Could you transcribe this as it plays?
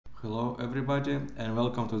Hello everybody and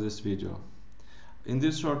welcome to this video. In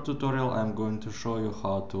this short tutorial I'm going to show you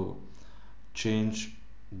how to change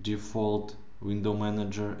default window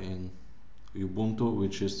manager in Ubuntu,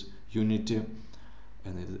 which is Unity,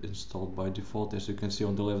 and it is installed by default. As you can see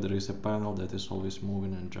on the left there is a panel that is always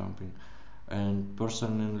moving and jumping, and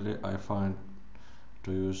personally I find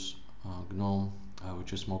to use Gnome,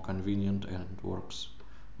 which is more convenient and works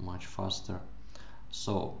much faster.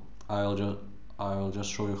 So I'll just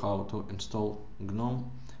show you how to install Gnome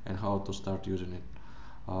and how to start using it.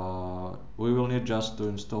 We will need just to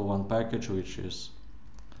install one package, which is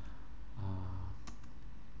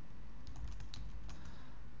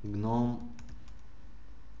Gnome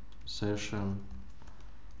session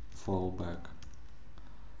fallback.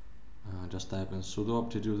 Just type in sudo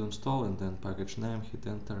aptitude install and then package name, hit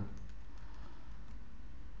enter,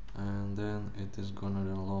 and then it is gonna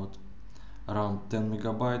download around 10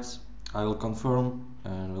 megabytes. I will confirm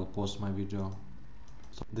and will pause my video.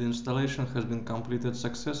 So the installation has been completed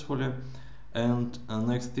successfully, and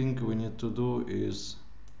next thing we need to do is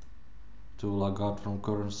to log out from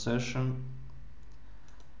current session,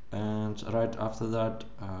 and right after that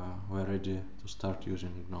we're ready to start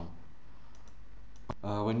using Gnome.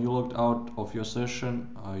 When you logged out of your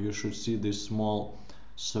session, you should see this small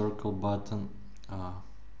circle button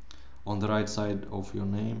on the right side of your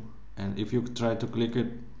name, and if you try to click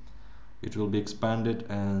it, it will be expanded,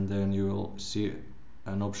 and then you will see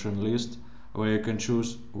an option list where you can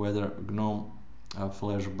choose whether Gnome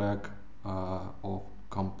flashback of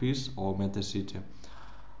Campus or Metacity.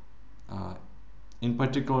 In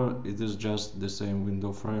particular, it is just the same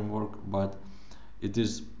window framework, but it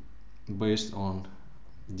is based on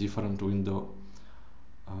different window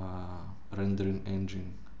rendering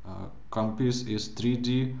engine. Campus is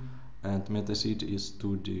 3D and Metacity is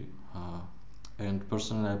 2D. And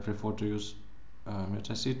personally I prefer to use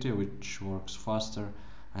Metacity, which works faster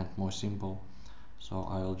and more simple. So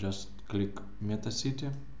I'll just click Metacity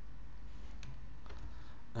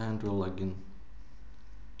and we'll log in.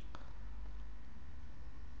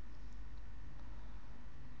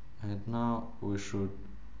 And now we should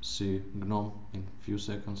see Gnome in few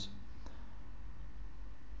seconds.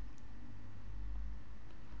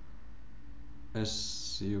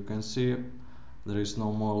 As you can see, there is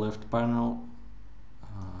no more left panel,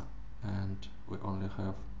 and we only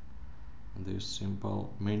have these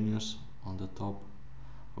simple menus on the top,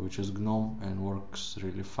 which is Gnome and works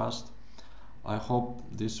really fast. I hope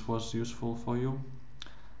this was useful for you.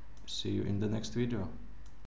 See you in the next video.